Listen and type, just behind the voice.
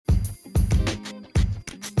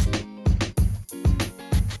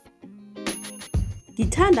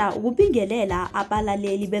Ngithanda ukubingelela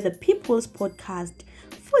abalaleli be-The People's Podcast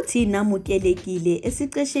futhi namukelekile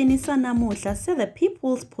esiqesheni sanamuhla se-The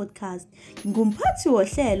People's Podcast. Ngumphathi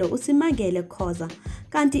wohlelo uSimangele Khoza,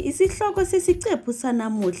 kanti isihloko sesiqephu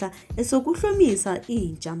sanamuhla esokuhlomisa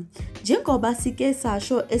intsha. Njengoba sike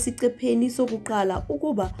sasho esiqepheni sokuqala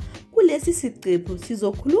ukuba kulesi siqephu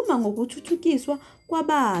sizokhuluma ngokuthuthukiswa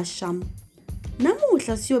kwabasha.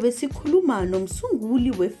 Namuhla siyobe sikhuluma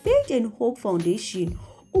nomsunguli we-Faith and Hope Foundation,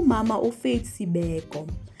 umama uFaith Sibeko.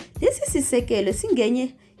 Lesi sisekelo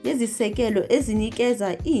singenye yezisekelo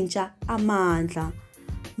ezinikeza intsha amandla.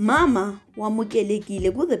 Mama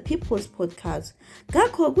wamukelekile ku-The People's Podcast.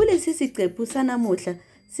 Ngakho kulesi siqephu sanamuhla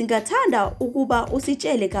singathanda ukuba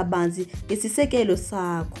usitshele kabanzi ngesisekelo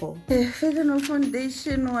sakho. Faith and Hope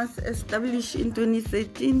Foundation was established in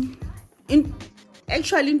 2013.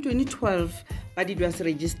 Actually in 2012, but it was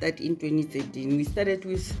registered in 2013. We started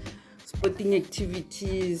with sporting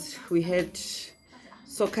activities. We had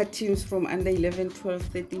soccer teams from under 11, 12,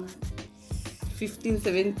 13, 15,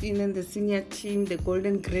 17, and the senior team, the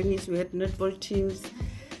Golden Grannies. We had netball teams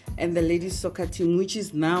and the ladies soccer team, which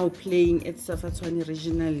is now playing at Safa Tshwane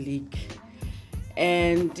Regional League.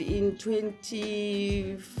 And in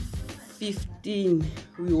 2015,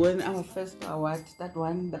 we won our first award, that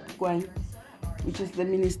one, the big one, which is the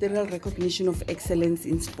Ministerial Recognition of Excellence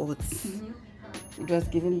in Sports. It was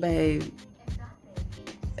given by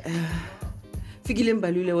Fikile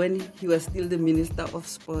Mbalule when he was still the Minister of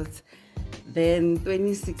Sports. Then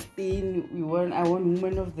 2016, I won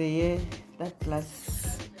Woman of the Year, that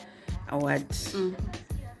class award.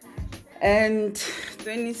 And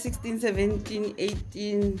 2016, 17,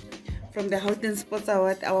 18, from the Houghton Sports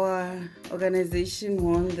Award, our organization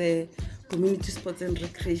won the Community Sports and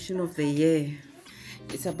Recreation of the Year.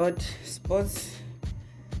 It's about sports,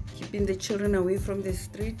 keeping the children away from the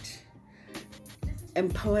street,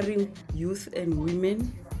 empowering youth and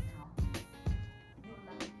women,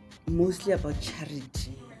 mostly about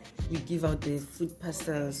charity. We give out the food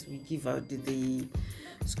parcels, we give out the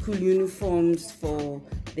school uniforms for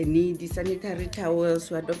the needy, sanitary towels.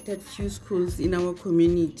 We adopted few schools in our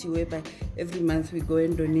community whereby every month we go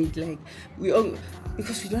and donate,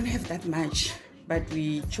 because we don't have that much, but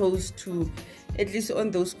we chose to, at least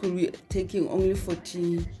on those schools, we're taking only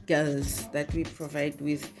 40 girls that we provide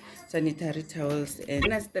with sanitary towels. And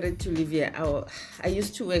when I started to live here, I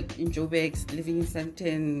used to work in Joburg, living in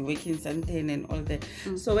Sandton, working in Sandton and all that.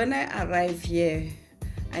 So when I arrived here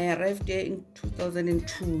in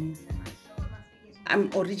 2002. I'm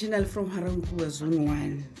originally from Harankuwa Zone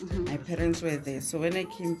 1. My parents were there. So when I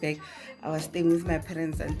came back, I was staying with my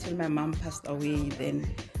parents until my mom passed away. Then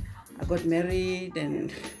I got married,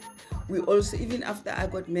 and we also, even after I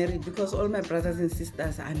got married, because all my brothers and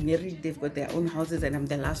sisters are married, they've got their own houses, and I'm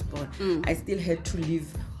the last born. I still had to live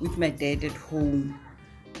with my dad at home.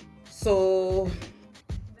 So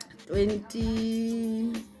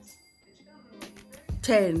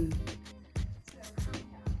 2010,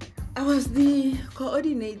 I was the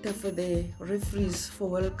coordinator for the referees for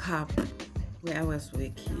World Cup where I was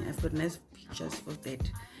working. I've got nice pictures for that.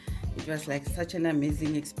 It was like such an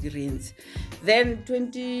amazing experience. Then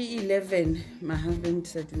 2011, my husband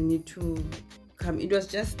said we need to come. It was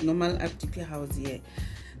just normal Article house here.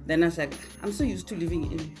 Then I was like, I'm so used to living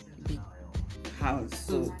in big house,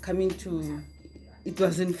 so coming to, it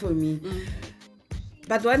wasn't for me.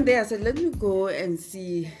 But one day I said, let me go and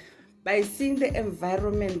see. By seeing the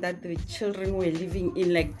environment that the children were living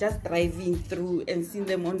in, like just driving through and seeing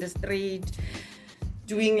them on the street,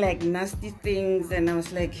 doing like nasty things, and I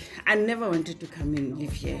was like, I never wanted to come and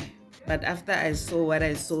live here. But after I saw what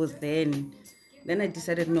I saw then I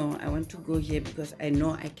decided, no, I want to go here because I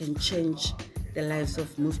know I can change the lives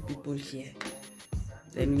of most people here.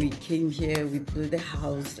 Then we came here, we built a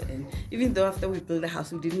house, and even though after we built the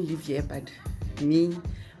house, we didn't live here, but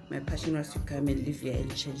my passion was to come and live here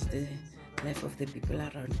and change the life of the people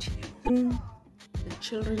around here. The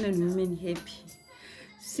children and women happy.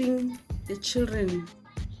 Seeing the children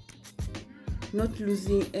not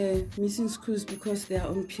missing schools because they are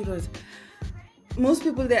on periods. Most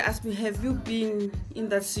people, they ask me, have you been in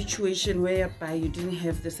that situation whereby you didn't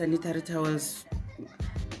have the sanitary towels?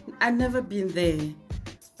 I've never been there.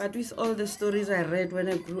 But with all the stories I read when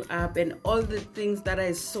I grew up and all the things that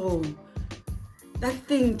I saw, that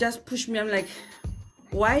thing just pushed me. I'm like,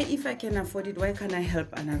 why, if I can afford it, why can't I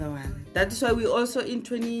help another one? That's why we also in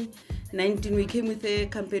 2019, we came with a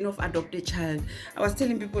campaign of Adopt a Child. I was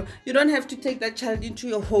telling people, you don't have to take that child into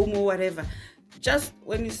your home or whatever. just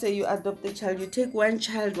when you say you adopt a child, you take one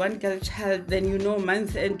child, one girl child, then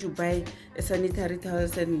month end you buy a sanitary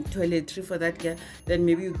towels and toiletry for that girl, then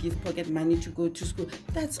maybe you give pocket money to go to school.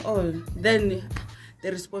 That's all. Then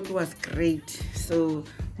the response was great. So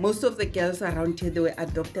most of the girls around here, they were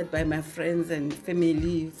adopted by my friends and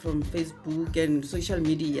family from Facebook and social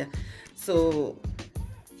media. So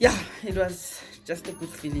yeah, it was just a good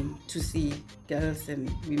feeling to see girls and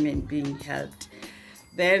women being helped.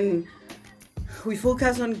 Then we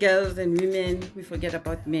focus on girls and women, we forget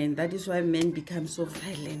about men. That is why men become so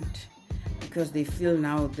violent, because they feel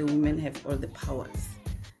now the women have all the powers.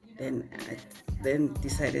 Then I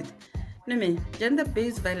decided, no man,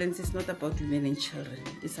 gender-based violence is not about women and children.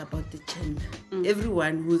 It's about the gender.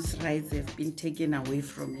 Everyone whose rights have been taken away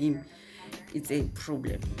from him, it's a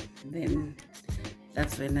problem. Then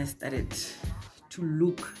that's when I started to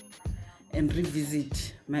look and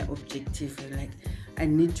revisit my objective. Like, I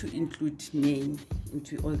need to include men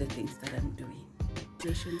into all the things that I'm doing.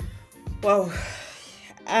 Wow,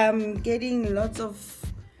 I'm getting lots of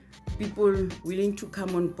people willing to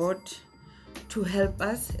come on board to help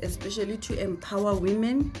us, especially to empower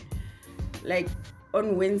women. Like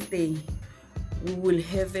on Wednesday, we will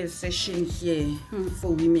have a session here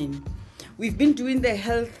for women. We've been doing the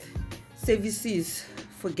health services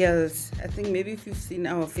for girls. I think maybe if you've seen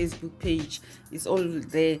our Facebook page, it's all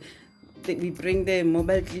there. We bring the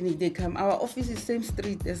mobile clinic, they come. Our office is same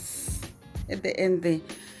street as at the end there.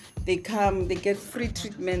 They come, they get free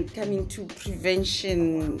treatment coming to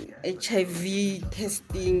prevention, HIV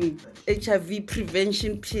testing, HIV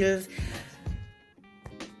prevention pills.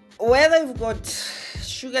 Whether you've got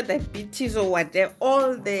sugar diabetes or whatever,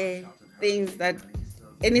 all the things that,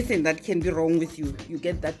 anything that can be wrong with you, you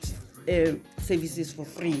get that services for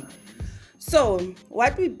free. So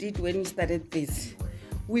what we did when we started this,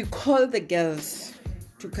 we called the girls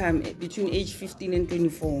to come between age 15 and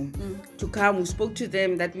 24 to come. We spoke to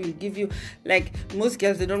them that we'll give you, like most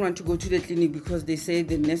girls, they don't want to go to the clinic because they say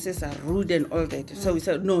the nurses are rude and all that. So we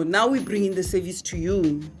said, no, now we bring in the service to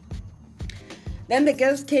you. Then the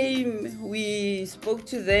girls came, we spoke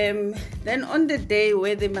to them. Then on the day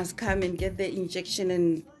where they must come and get the injection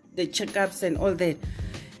and the checkups and all that,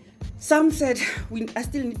 some said, I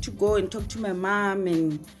still need to go and talk to my mom.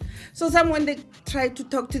 And so when they tried to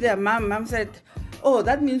talk to their mom said, oh,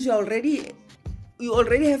 that means you already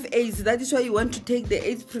have AIDS. That is why you want to take the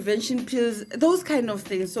AIDS prevention pills, those kind of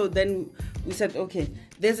things. So then we said, okay,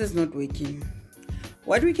 this is not working.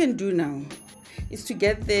 What we can do now is to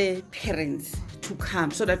get the parents to come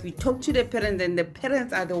so that we talk to the parents, and the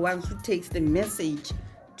parents are the ones who takes the message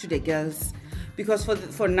to the girls. Because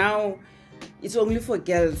for now, it's only for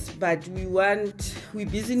girls, but we're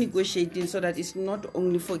busy negotiating so that it's not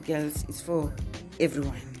only for girls, it's for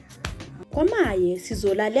everyone. Kwamaye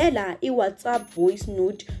sizolalela iWhatsApp voice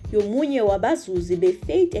note yomunye wabazuzi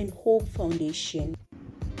beFaith and Hope Foundation.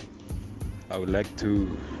 I would like to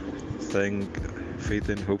thank Faith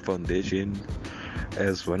and Hope Foundation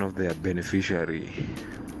as one of their beneficiaries.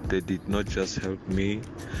 They did not just help me,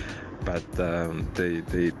 but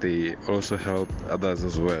they also helped others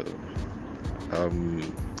as well.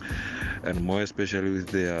 And more especially with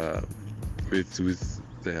their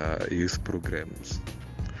youth programs.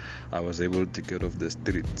 I was able to get off the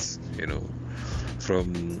streets,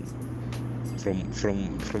 from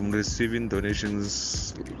receiving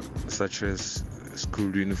donations such as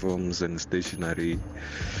school uniforms and stationery.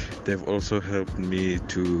 They've also helped me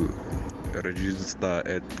to register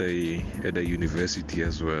at the university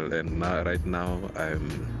as well. And right now I'm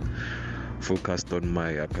focused on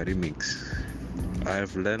my academics. I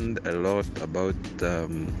have learned a lot about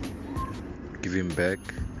giving back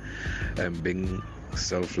and being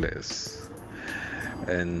selfless,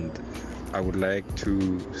 and I would like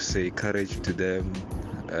to say courage to them.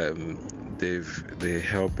 They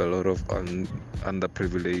help a lot of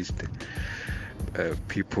underprivileged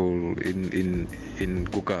people in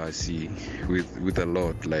Kukasi with a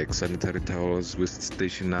lot, like sanitary towels, with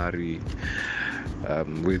stationery,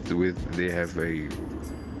 they have a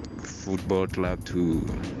football club to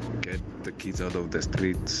get the kids out of the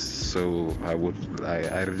streets. So I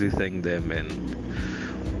really thank them and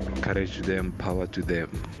encourage them, power to them.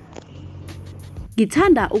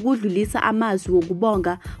 Ngithanda ukudlulisa amazwi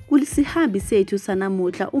wokubonga kulisihambi sethu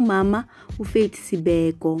sanamuhla umama uFaith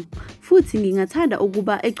Sibeko. Futhi ngingathanda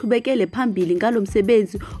ukuba echubekele phambili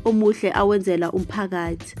ngalomsebenzi omuhle awenzela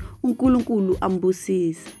umphakathi. uNkulunkulu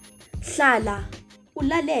ambusise. Hlala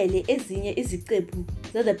ulalele ezinye iziqephu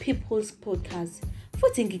The People's Podcast.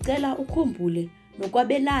 Futhi ngicela ukhumbule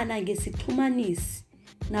nokwabelana ngesixhumanisi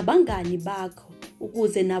nabangani bakho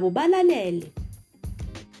ukuze nabo balalele.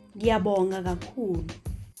 Ngiyabonga kakhulu.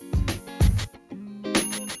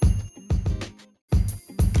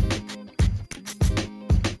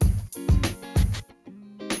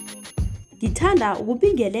 Ngithanda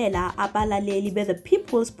ukubingelela abalaleli be-The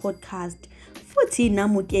People's Podcast futhi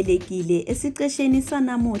namukelekile esiqesheni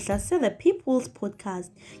sanamuhla se-The People's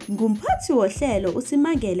Podcast. Ngumphathi wohlelo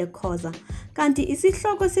uSimangele Khoza, kanti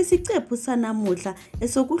isihloko sesiqephu sanamuhla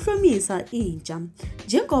esokuhlomisa intsha.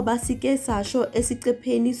 Njengoba sike sasho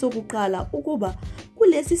esiqepheni sokuqala ukuba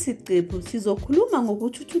kulesi siqephu sizokhuluma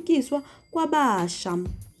ngokuthuthukiswa kwabasha.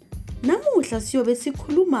 Namuhla siyobe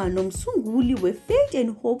sikhuluma nomsunguli we-Faith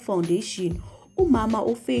and Hope Foundation, umama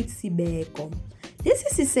uFaith Sibeko.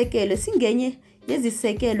 Lesi sisekelo singenye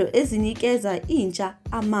yezisekelo ezinikeza intsha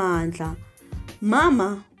amandla.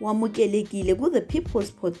 Mama wamukelekile ku-The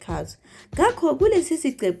People's Podcast. Ngakho kulesi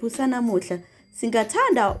siqephu sanamuhla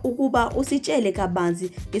singathanda ukuba usitshele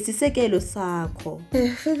kabanzi ngesisekelo sakho. The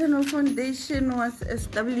Faith and Hope Foundation was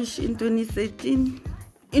established in 2013.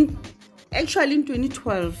 Actually in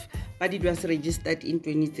 2012, but it was registered in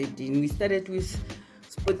 2013. We started with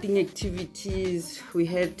sporting activities. We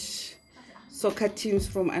had soccer teams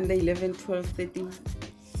from under 11, 12, 13,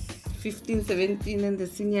 15, 17, and the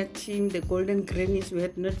senior team, the Golden Grannies. We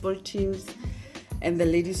had netball teams and the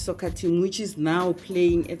ladies soccer team, which is now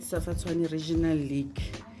playing at Safatwani Regional League.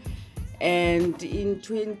 And in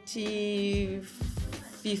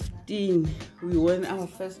 2015, we won our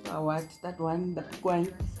first award, that one, the big one,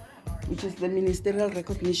 which is the Ministerial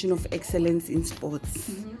Recognition of Excellence in Sports.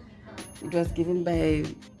 It was given by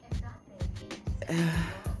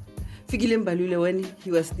Fikile Mbalule when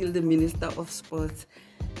he was still the Minister of Sports.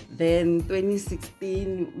 Then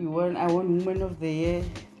 2016, I won Woman of the Year,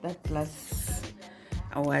 that class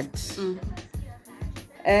award.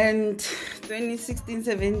 And 2016,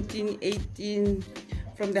 17, 18,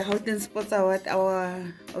 from the Houghton Sports Award, our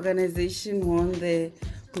organization won the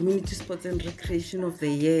Community Sports and Recreation of the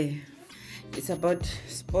Year. It's about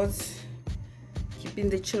sports, keeping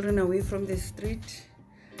the children away from the street,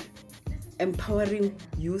 empowering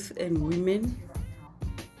youth and women,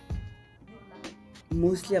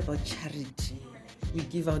 mostly about charity. We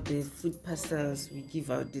give out the food parcels, we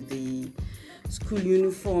give out the school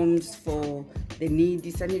uniforms for the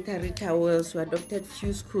needy, sanitary towels. We adopted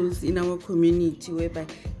few schools in our community whereby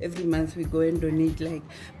every month we go and donate,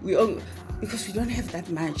 because we don't have that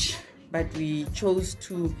much, but we chose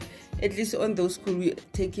to, at least on those schools, we're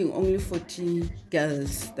taking only 40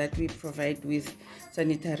 girls that we provide with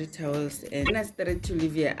sanitary towels. And when I started to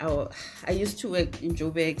live here, I used to work in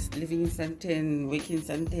Joburg, living in Sandton, working in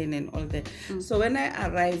Sandton and all that. So when I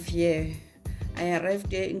arrived here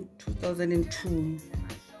in 2002.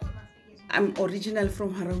 I'm original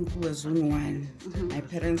from Haramkua, Zone 1. My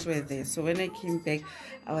parents were there. So when I came back,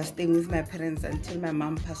 I was staying with my parents until my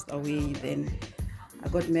mom passed away. Then I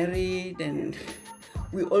got married, and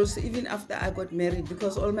we also, even after I got married,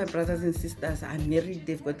 because all my brothers and sisters are married,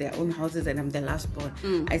 they've got their own houses, and I'm the last born.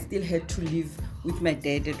 I still had to live with my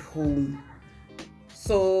dad at home.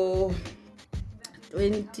 So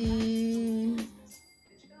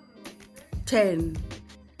 2010,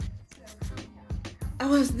 I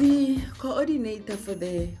was the coordinator for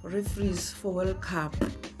the referees for World Cup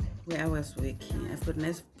where I was working. I've got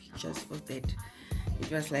nice pictures for that.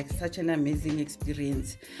 It was like such an amazing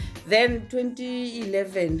experience. Then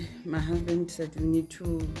 2011, my husband said we need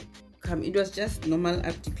to come. It was just normal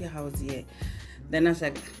RTP house here. Then I was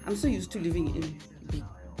like, I'm so used to living in a big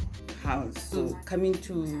house. So coming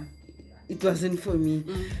to, it wasn't for me.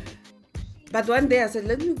 But one day I said,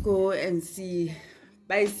 let me go and see.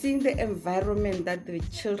 By seeing the environment that the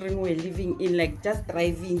children were living in, like just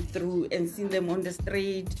driving through and seeing them on the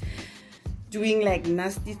street, doing like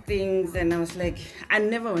nasty things. And I was like, I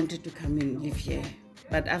never wanted to come and live here.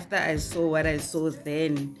 But after I saw what I saw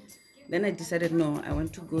then I decided, no, I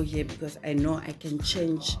want to go here because I know I can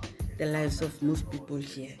change the lives of most people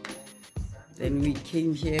here. Then we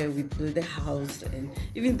came here, we built a house. And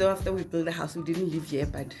even though after we built the house, we didn't live here,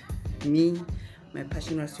 but my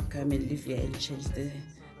passion was to come and live here and change the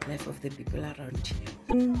life of the people around here.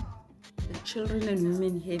 The children and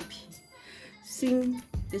women happy. Seeing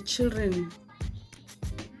the children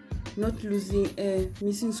not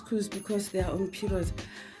missing schools because they are on periods.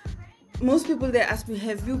 Most people, they ask me,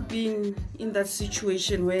 have you been in that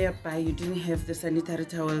situation whereby you didn't have the sanitary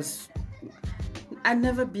towels? I've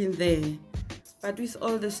never been there. But with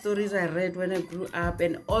all the stories I read when I grew up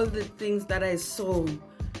and all the things that I saw,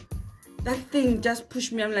 that thing just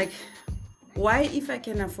pushed me. I'm like, why, if I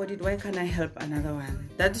can afford it, why can't I help another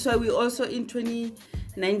one? That is why we also in 2019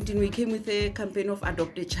 19, we came with a campaign of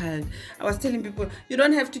Adopt a Child. I was telling people, you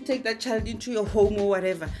don't have to take that child into your home or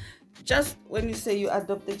whatever. Just when you say you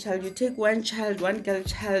adopt a child, you take one child, one girl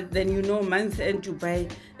child, then you know month end to buy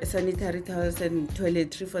a sanitary towels and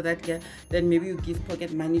toiletry for that girl. Then maybe you give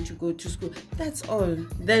pocket money to go to school. That's all.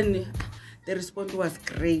 Then the response was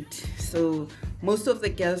great. So most of the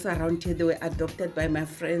girls around here, they were adopted by my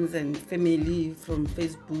friends and family from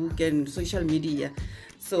Facebook and social media.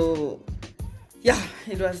 So yeah,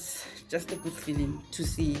 it was just a good feeling to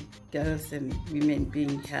see girls and women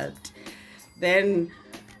being helped. Then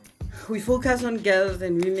we focus on girls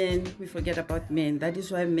and women, we forget about men. That is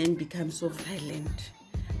why men become so violent,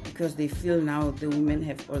 because they feel now the women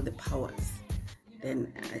have all the powers.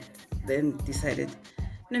 Then I decided,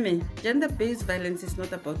 no man, gender-based violence is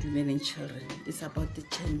not about women and children. It's about the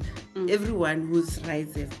gender. Everyone whose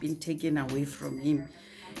rights have been taken away from him,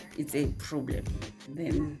 it's a problem.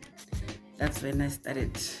 Then that's when I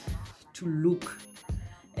started to look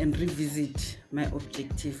and revisit my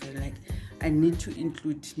objective. Like, I need to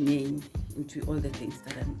include men into all the things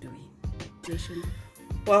that I'm doing.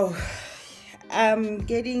 Wow, I'm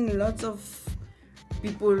getting lots of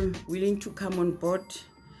people willing to come on board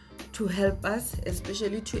to help us,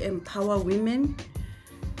 especially to empower women.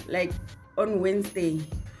 Like on Wednesday,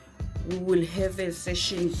 we will have a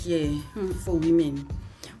session here for women.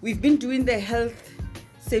 We've been doing the health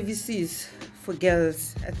services for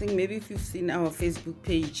girls. I think maybe if you've seen our Facebook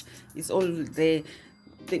page, it's all there.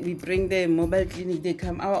 We bring the mobile clinic, they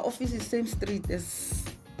come. Our office is same street as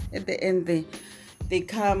at the end there. They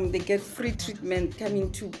come, they get free treatment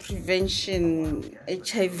coming to prevention,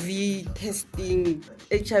 HIV testing,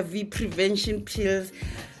 HIV prevention pills.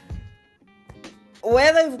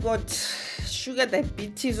 Whether you've got sugar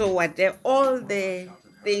diabetes or whatever, all the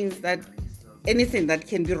things that, anything that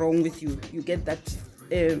can be wrong with you, you get that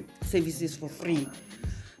services for free.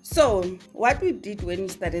 So what we did when we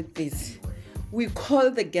started this, we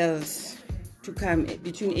called the girls to come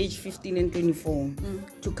between age 15 and 24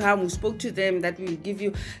 to come. We spoke to them that we'll give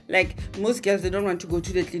you, like most girls, they don't want to go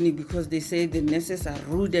to the clinic because they say the nurses are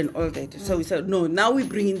rude and all that. So we said, no, now we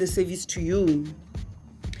bring in the service to you.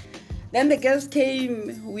 Then the girls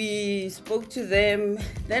came, we spoke to them.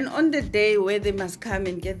 Then on the day where they must come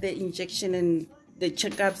and get the injection and the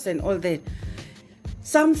checkups and all that,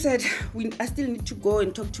 some said, I still need to go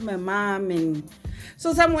and talk to my mom. And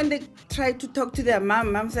so when they tried to talk to their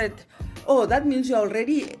mom said, oh, that means you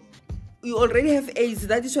already have AIDS.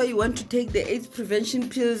 That is why you want to take the AIDS prevention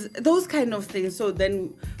pills, those kind of things. So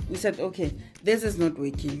then we said, okay, this is not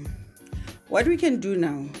working. What we can do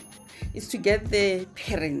now is to get the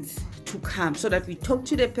parents to come so that we talk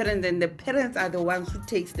to the parents, and the parents are the ones who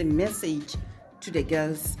takes the message to the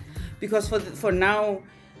girls. Because for now,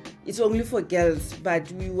 it's only for girls,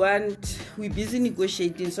 but we're busy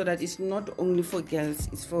negotiating so that it's not only for girls,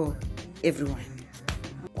 it's for everyone.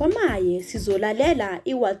 Kwamaye sizolalela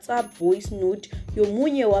iWhatsApp voice note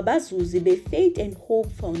yomunye wabazuzi beFaith and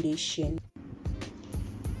Hope Foundation.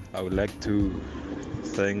 I would like to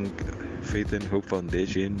thank Faith and Hope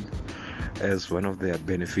Foundation as one of their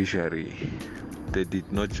beneficiaries. They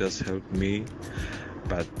did not just help me,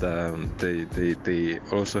 but they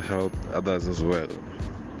also helped others as well.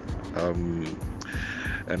 And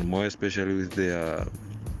more especially with their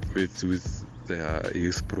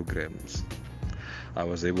youth programs. I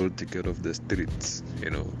was able to get off the streets,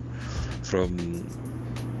 from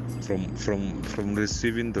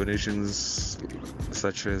receiving donations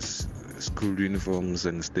such as school uniforms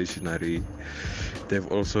and stationery. They've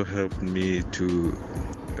also helped me to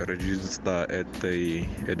register at the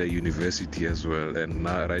university as well, and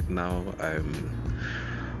right now I'm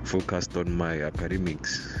focused on my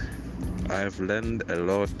academics. I've learned a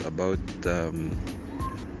lot about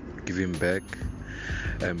giving back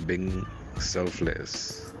and being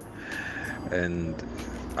selfless, and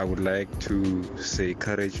I would like to say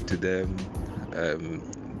courage to them.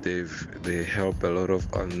 They help a lot of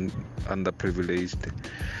underprivileged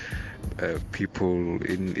people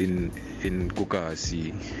in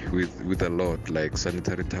Kukasi with a lot, like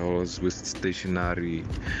sanitary towels, with stationery,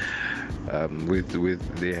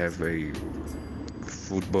 they have a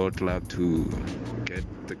football club to get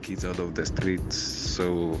the kids out of the streets.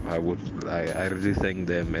 So I really thank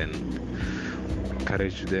them and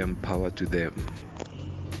encourage them, power to them.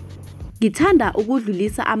 Ngithanda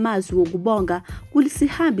ukudlulisa amazwi wokubonga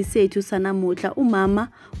kulisihambi sethu sanamuhla umama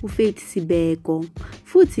uFaith Sibeko.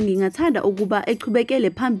 Futhi ngingathanda ukuba eqhubekele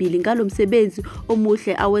phambili ngalomsebenzi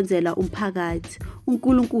omuhle awenzela umphakathi.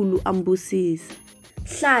 uNkulunkulu ambusise.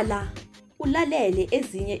 Hlala ulalele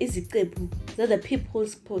ezinye iziqephu The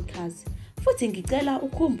People's Podcast. Futhi ngicela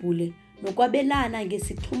ukhumbule nokwabelana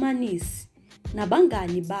ngesixhumanisi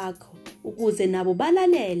nabangani bakho ukuze nabo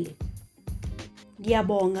balalele.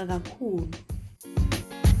 Ngiyabonga kakhulu.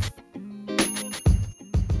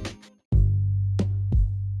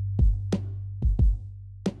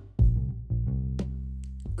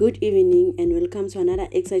 Good evening and welcome to another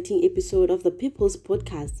exciting episode of the People's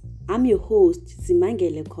Podcast. I'm your host,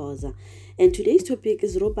 Zimangele Khoza, and today's topic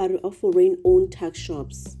is robbery of foreign-owned tuck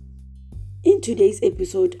shops. In today's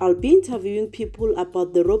episode, I'll be interviewing people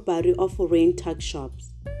about the robbery of foreign tuck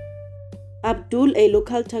shops. Abdul, a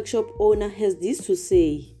local tuck shop owner, has this to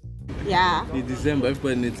say. Yeah. In December,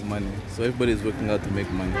 everybody needs money, so everybody is working hard to make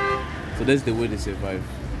money. So that's the way they survive.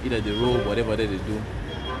 Either they rob, whatever they do,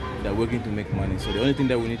 they're working to make money. So the only thing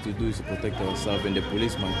that we need to do is to protect ourselves, and the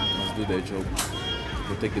policemen must do their job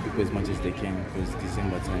to protect the people as much as they can, because it's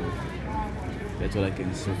December time. That's all I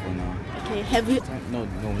can say for now. Okay, have you? No,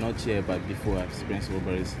 not here, but before I've experienced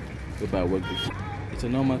robberies where I worked before. It's a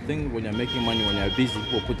normal thing. When you're making money, when you're busy,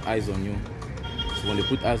 people put eyes on you. So when they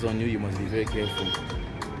put eyes on you, you must be very careful.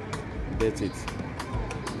 That's it.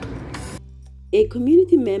 A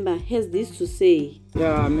community member has this to say.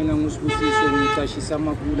 Yeah, mina ngusibusisho ngicashisa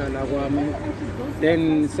amakula la kwami.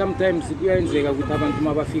 Then sometimes kuyenzeka ukuthi abantu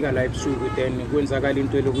mabafika la ebusuku then kwenzakala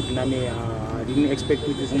into elokuthi nami didn't expect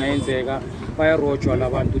ukuthi singayenzeka bayarojwa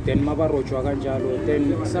labantu then mabarojwa kanjalo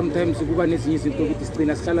then sometimes kuba nezinye izinto ukuthi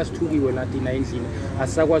sicina sihlala sithukiwe lathina endlini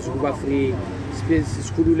asakwazi ukuba free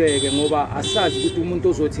sikhululeke ngoba asazi ukuthi umuntu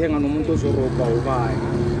ozothenga nomuntu ozorobha ubani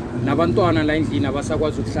nabantwana la endlini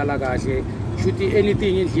abasakwazi ukuhlala kahle shuthi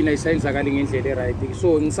anything endlini ayisayenzakali ngendlela eright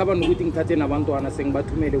so ngisaba nokuthi ngithathe nabantwana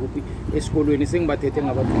sengibathumele kuphi esikolweni sengibathethe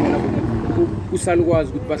ngabathumela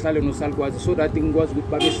usalukwazi ukuthi bahlale nosalukwazi so that ngikwazi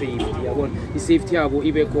ukuthi babe safety yabona isafety yabo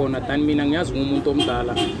ibe khona than mina ngiyazi ngumuntu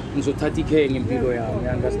omdala ngizothatha ikhe ngempilo yami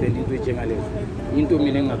understand into enjengaleyo into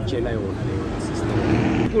mina engakutshela yona leyo sister.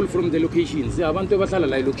 People from the locations abantu abahlala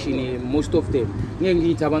la elokushini most of them ngeke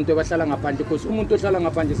ngithi abantu abahlala ngaphandle because umuntu ohlala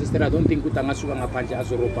ngaphandle sister I don't think ukuthi angasuka ngaphandle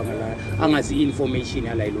azorobha ngala angazi information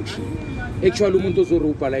yala elokushini actually umuntu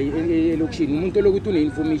ozorobha la elokushini umuntu lokuthi une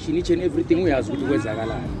information each and everything uyazi ukuthi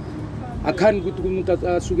kwenzakalani akhani ukuthi umuntu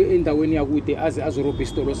asuke endaweni yakude aze azorobha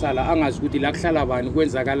isitolo sala angazi ukuthi la kuhlala bani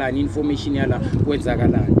kwenzakalani information yala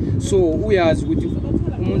kwenzakalani so uyazi ukuthi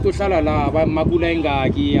umuntu ohlala la abamabula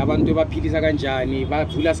engaki abantu baphilisa kanjani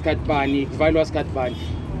bavula isikhathi bani kuvalwa isikhathi bani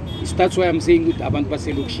that's why I'm saying ukuthi abantu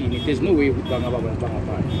baselokishini there's no way ukuthi bangaba abantu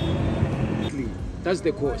bangaphandle. That's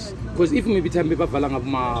the cause because if maybe time bavala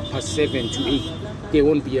ngaba past 7 to 8 there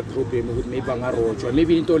won't be a problem ukuthi maybe bangarojwa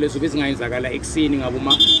maybe into lezo bezingayenzakala ekseni ngaba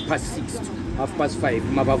past 6 to 5:30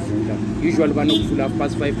 mabavula usually banokuvula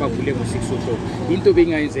 5:30 bavule ngo 6 o'clock into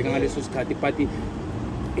bengayenzeka ngaleso sikhathi but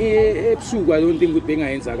ebusuku I don't think ukuthi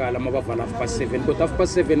bengayenzakala mabavala 7 kodwa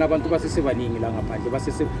 7 abantu basesebaningi la ngaphandle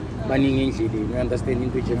basesebaningi endleleni you understand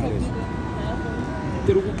into njengalezo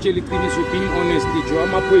ukutshela iqiniso being honest jo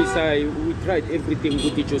amaphoyisa we tried everything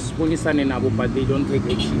ukuthi jo sibonisane nabo but they don't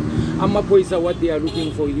take action amaphoyisa what they are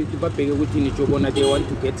looking for you babheke ukuthi nijo bona they want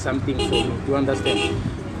to get something from you do you understand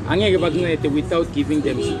angeke bakuncede without giving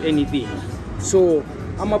them anything so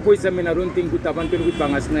amaphoyisa mina I don't think ukuthi abantu ukuthi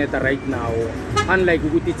bangasinceda right now unlike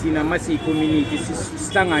ukuthi thina masi community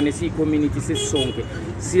sihlangane si community sesonke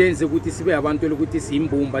siyenze ukuthi sibe abantu ukuthi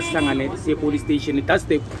siyimbumba sihlangane siye police station that's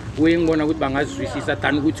the way ngibona ukuthi bangazwisisa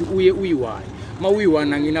than ukuthi uyiwani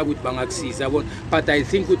mawuyiwana ngina ukuthi bangakusiza yabona but I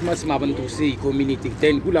think ukuthi masimabantu siyi community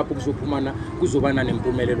then kulapho kuzophumana kuzobana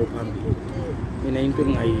nempumelelo phambili mina into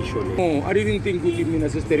engayisho le I didn't think ukuthi mina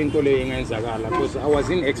sister into le ingayenzakala because I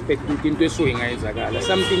wasn't expecting into eso ingayenzakala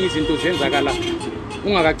something izinto zenzakala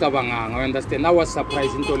ungakacabanganga you understand I was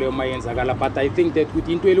surprised into leyo mayenzakala but I think that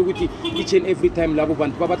ukuthi into elokuthi each and every time labo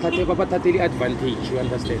bantu babathathela advantage you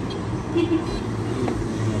understand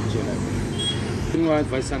ngwa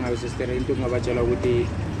advice ngayo sister into ngabatshela ukuthi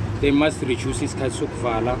they must reduce isikhathi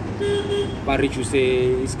sokuvala ba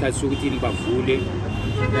reduce isikhathi sokuthi bavule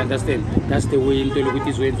you understand that's the way into lokuthi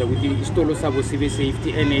izoyenza ukuthi isitolo sabo sibe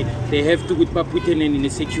safety and they have to ukuthi baputhe neni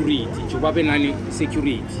security nje babe nani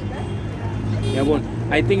security yabona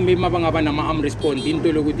I think maybe mabangaba nama arm respond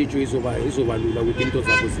into lokuthi jo izoba lula ukuthi into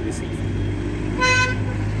zabo sibe safe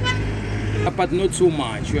but not so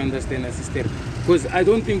much you understand sister because I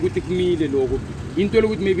don't think ukuthi kumile lokho into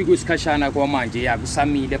lokuthi maybe kwesikhashana kwamanje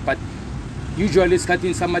yakusamile but usually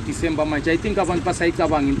esikhathini sama December manje I think abantu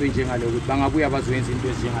basayicabanga into enjengale ukuthi bangabuya bazoyenza into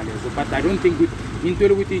ezinjengalezo but I don't think ukuthi into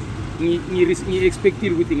lokuthi ngi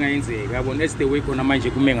expectile ukuthi ingayenzeka yabona that's the way khona manje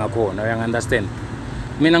kume ngakhona you understand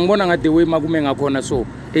mina ngibona ngathi the way makume ngakhona so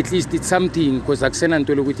at least it's something because akusena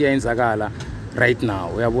into lokuthi iyenzakala right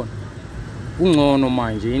now yabona kungcono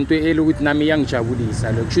manje into elokuthi nami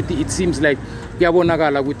iyangijabulisa lo kushuthi it seems like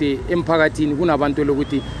kuyabonakala ukuthi emphakathini kunabantu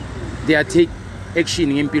lokuthi they are take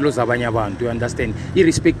action ngempilo zabanye abantu, you understand,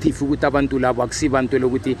 irrespective ukuthi abantu labo akusibantu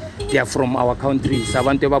lokuthi they are from our countries,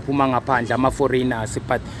 abantu abaphuma ngaphandle ama foreigners,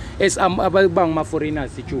 but as abang ma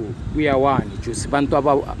foreigners ju we are one ju sibantu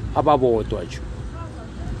ababodwa ju.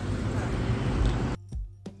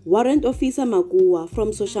 Warrant Officer Magua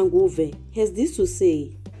from Soshanguve has this to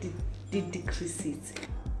say. Decreased.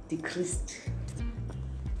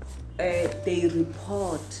 They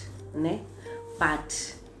report, ne?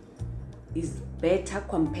 But is better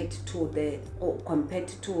compared to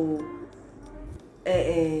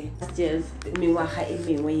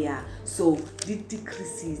so it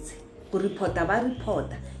decreases. Report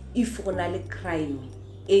if on a crime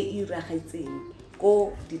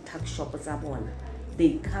go the tax shop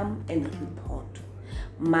they come and report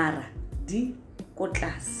mara di ko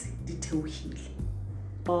class di theohile.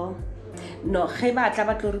 Oh no, ge ba tla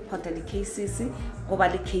ba tlo report the cases go ba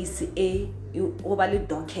le case A go ba le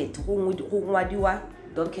docket go ngwadiwa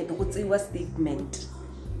docket go tseiwa statement.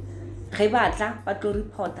 Ge ba tla ba tlo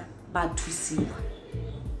reporta ba thusiwa,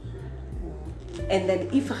 and then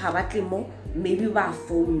if ga ba tle mo maybe ba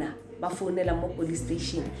founela mo police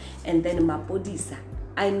station, and then mapodisa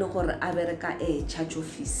I know gore a bereka charge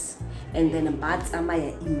office, and then ba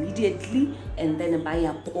tsamaya immediately and then ba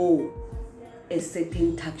ya go a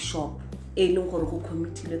certain tax shop e leng gore go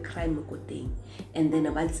committed crime go teng, and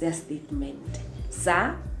then ba tsaya statement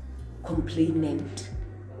sa complainant,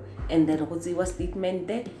 and then go tsewa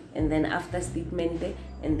statement, and then after statement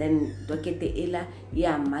and then docket ela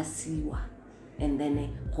ya masiwa, and then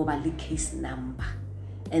go ba le case number,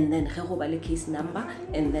 and then ge go ba le case number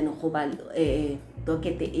and then go ba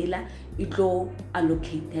docket ela itlo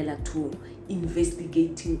allocatela to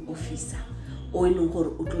investigating officer o e leng gore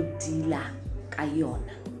o tlo deala ka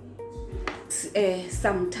yona.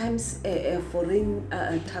 Sometimes foreign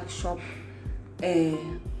tax shop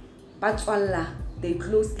batswalla they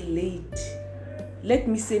close late. Let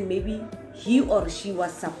me say maybe he or she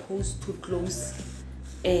was supposed to close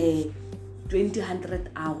 2000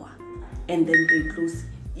 hour, and then they close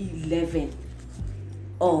 11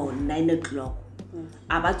 or 9 o'clock.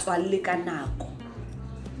 Abatswalle ka nako.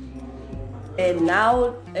 And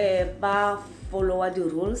now ba follow the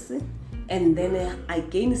rules, and then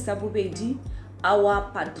again sabubedi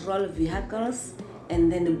our patrol vehicles,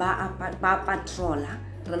 and then ba patroller.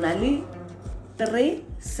 Renali 3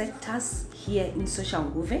 sectors here in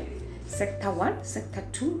Soshanguve: sector 1, sector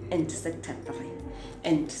 2, and sector 3.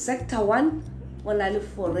 And sector 1 wanali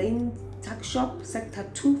foreign tax shop, sector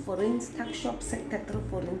 2 foreign tax shop, sector 3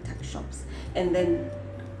 foreign tax shops, and then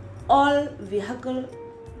all vehicle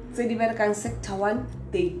sector 1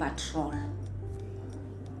 they patrol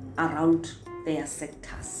around their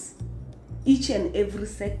sectors. Each and every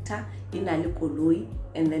sector in a koloi,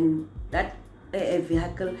 and then that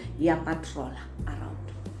vehicle ya patrol around.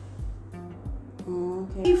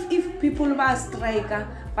 Okay. If people were striker,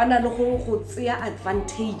 bana lo go tseya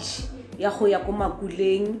advantage ya go ya ko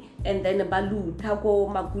makuleng, and then ba lutha ko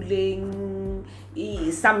makuleng,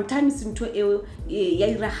 sometimes into ya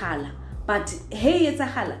iragala, but hey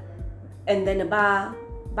etsagala, and then ba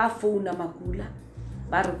phone makula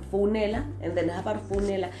ba re phonela, and then ha ba re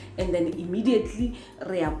phonela, and then immediately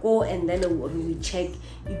re go, and then we check.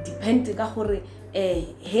 It depends ka gore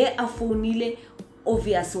he a phonile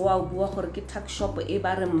obvious wa bua gore ke tax shop e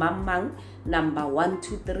ba re mamang number 1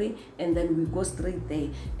 2 3, and then we go straight there,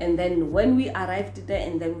 and then when we arrived there,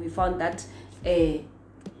 and then we found that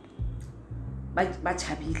ba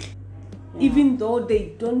chabile, even though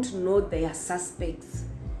they don't know they are suspects.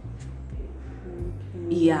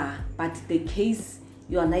 Okay. Yeah, but the case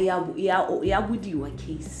yona ya budiwa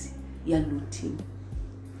case ya looting.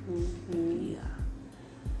 Okay. Yeah.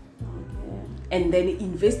 Okay. And then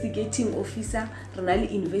investigating officer, renali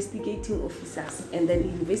investigating officers, and then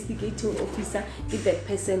investigating officer is the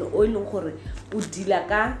person o ileng gore o dila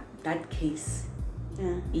ka that case.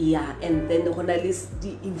 Yeah, and then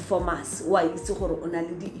the informers why itse gore ona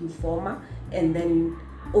le di informer, and then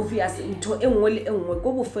obviously into engwe le engwe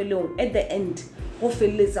go bofelong at the end go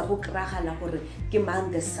feletsa go kragala gore ke mang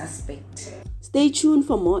the suspect. Stay tuned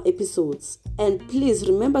for more episodes, and please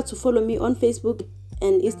remember to follow me on Facebook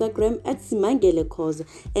and Instagram at Simangele Khoza,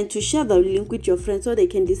 and to share the link with your friends so they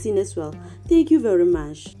can listen as well. Thank you very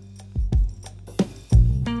much.